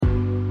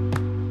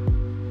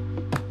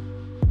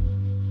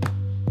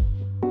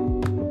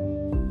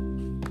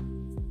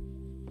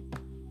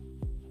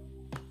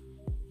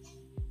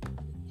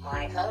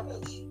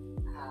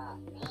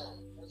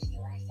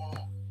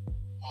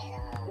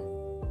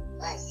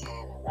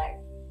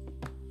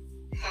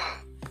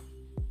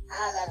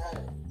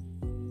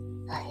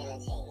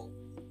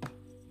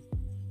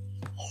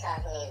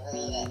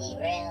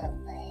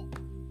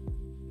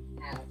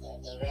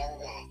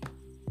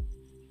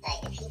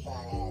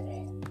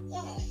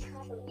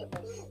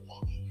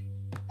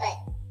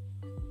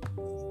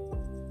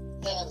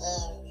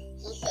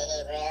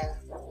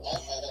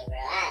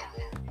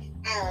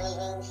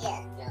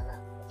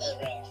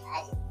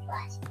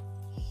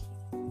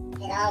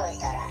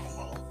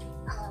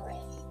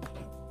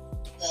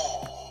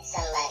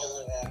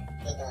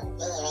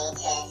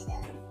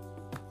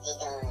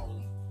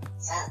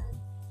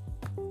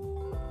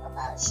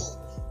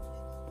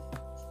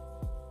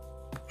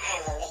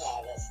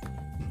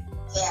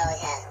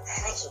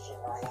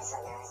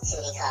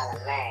prostitute, he called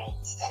him Murray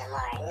instead of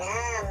Mari.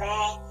 Nah,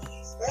 Murray.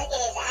 Look at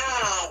his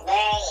eyes,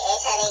 Murray.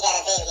 Every time they got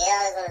a baby, they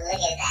always want to look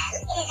at his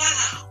eyes. Look at his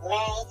eyes,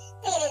 Murray.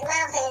 Look at his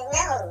mouth and his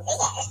nose. They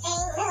got the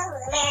same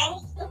nose, Murray.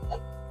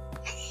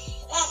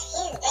 That's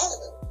his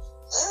baby.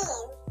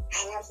 And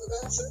I know he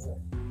didn't cheat me.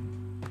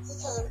 He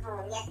came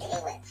home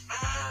yesterday with 5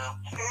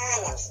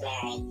 condoms,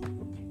 Murray.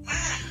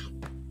 5.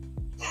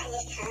 Not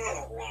just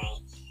condoms, Murray.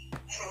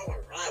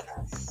 Condom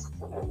wrappers.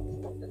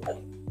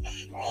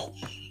 Right?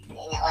 And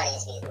the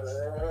audience be,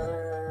 ooh.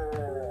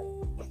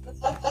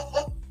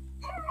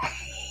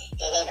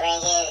 Then they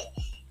bring in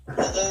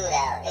the dude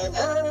out. They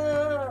boo.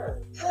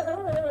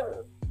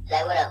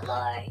 Like, what up,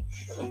 Mari?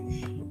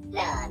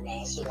 Nah,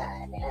 man, she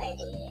lied, man. I ain't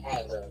doing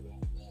that, man.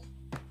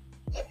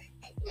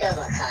 Those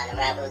weren't condom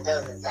rappers.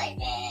 Those was like,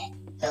 man,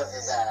 those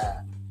was,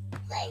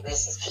 like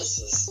Reese's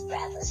Pieces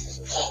rappers for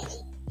some candy.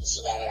 And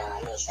she got it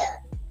all mixed up.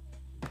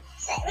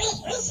 It's like,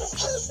 Reese's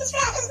Pieces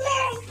rappers,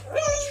 Mary?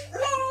 Really,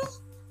 Mary?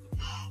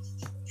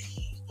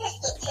 Let's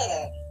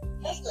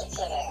get to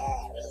the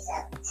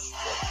results.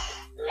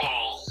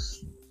 Mary.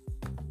 See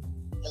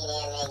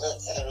them, they get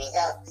to the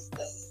results.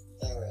 This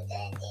dude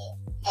done did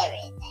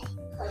everything.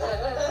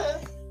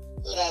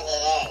 He done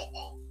did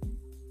everything.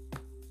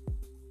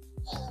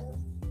 And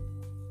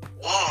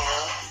now,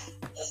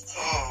 it's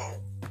time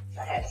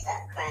for her to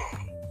start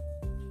crying.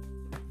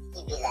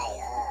 He'd be like,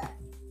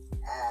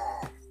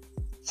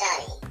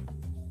 Johnny,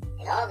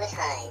 in all the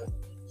time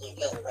you've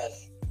been with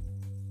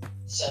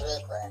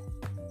Shaniqua,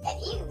 have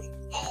you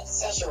had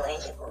sexual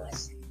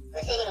intercourse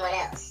with anyone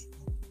else?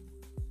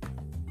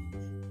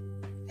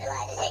 The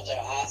lie detector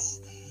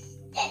asked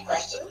that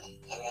question,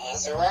 and the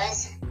answer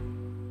was,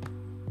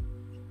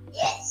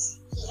 yes,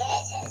 he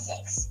has had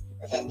sex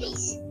with at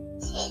least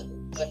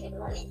 10 different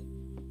women.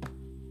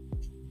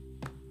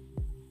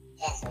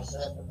 That's when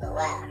Shaniqua go,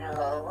 wow, her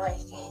whole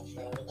voice changed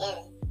from the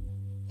beginning.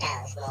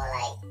 Now it's more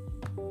like,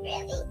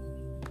 really?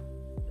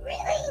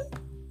 Really?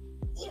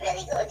 You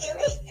really gonna do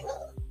this to me?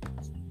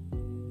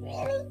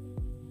 Really?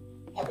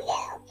 And we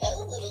got a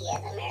baby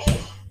together, Mary?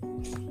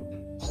 And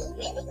you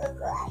really gonna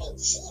go out and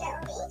cheat on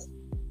me?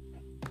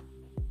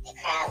 The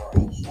cry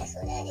voice, that's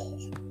what that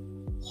is.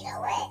 You know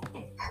what?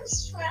 I'm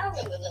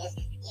stronger than this.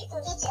 You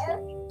can get your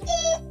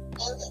beep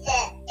and get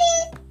that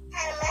beep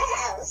out of my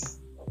house.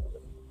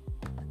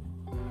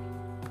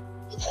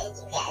 Because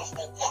you gotta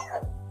stay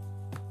down.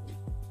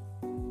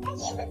 I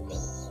can't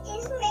believe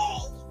this,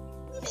 Mary.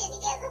 We've been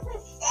together for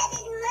 7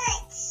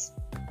 months.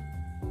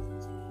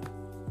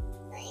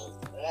 Like,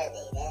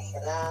 really, that's a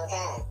long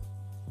time.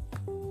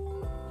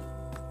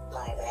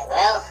 Mark was like,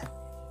 well,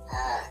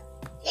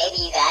 maybe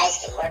you guys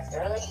can work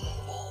through it,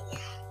 and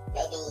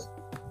maybe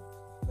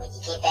when you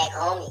get back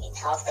home, you can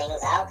talk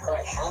things out, go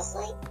to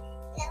counseling.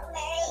 No,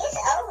 Mary, it's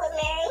over,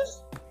 Mary.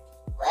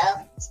 Well,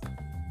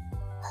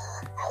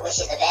 I wish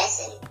you the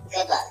best and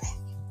good luck.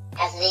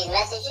 After these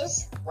messages,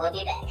 we'll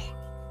be back.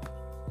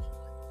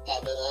 That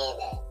be the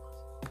end of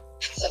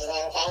Shit is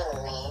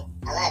entertainment, man.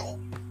 I love it.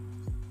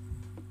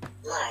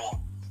 Mario,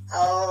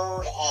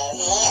 old as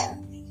hell.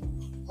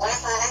 When I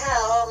found out how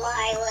old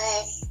Mario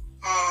was,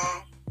 I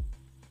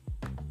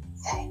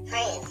started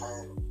praying for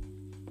him.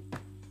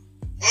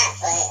 Not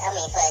for his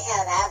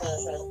health,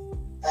 obviously,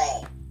 but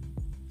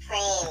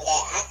praying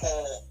that I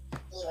could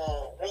even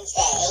reach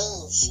that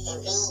age and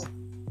be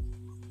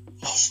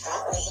as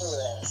strong as he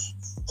is.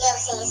 You ever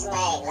seen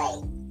somebody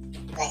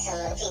like some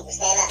of the people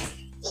stand up?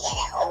 He got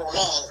that old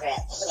man grip.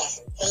 He got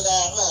some big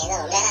ass hands.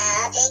 No matter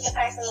how big the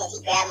person is,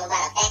 he grab him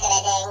by the back of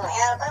that dang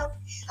elbow.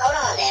 Hold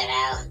on there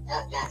now.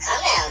 Now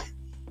calm down.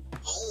 And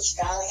he's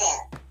strong as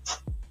hell.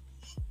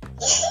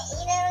 You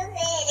know what I'm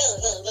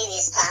saying? They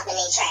just popping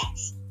their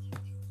tracks.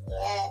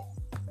 Yeah.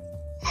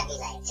 I'd be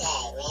like,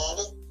 dang, man,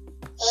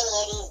 any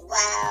of these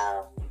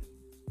wild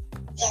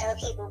ghetto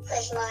people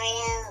push Mario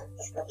out,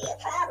 it's gonna be a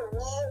problem,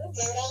 man.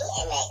 Dude ain't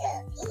getting back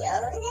up. He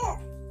old as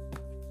hell.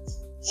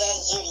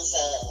 Judge Judy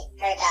said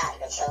her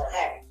doctor told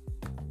her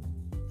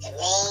the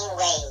main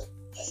way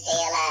to stay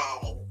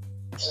alive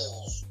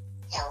is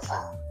don't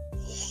fall.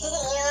 You know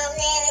what I'm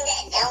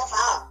saying? Don't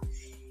fall.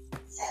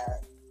 So,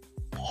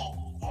 yeah,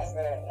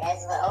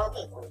 that's what old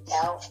people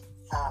don't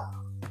fall.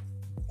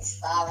 Because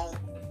falling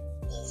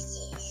is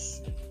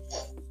just,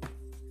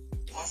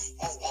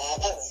 that's bad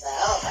business for an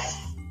old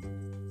person.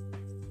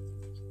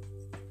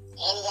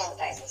 And a young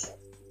person too.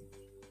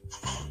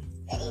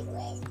 But either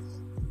way,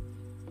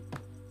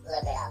 a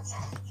little bit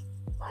outside.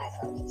 Mark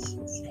Focus.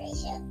 It's a great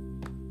show.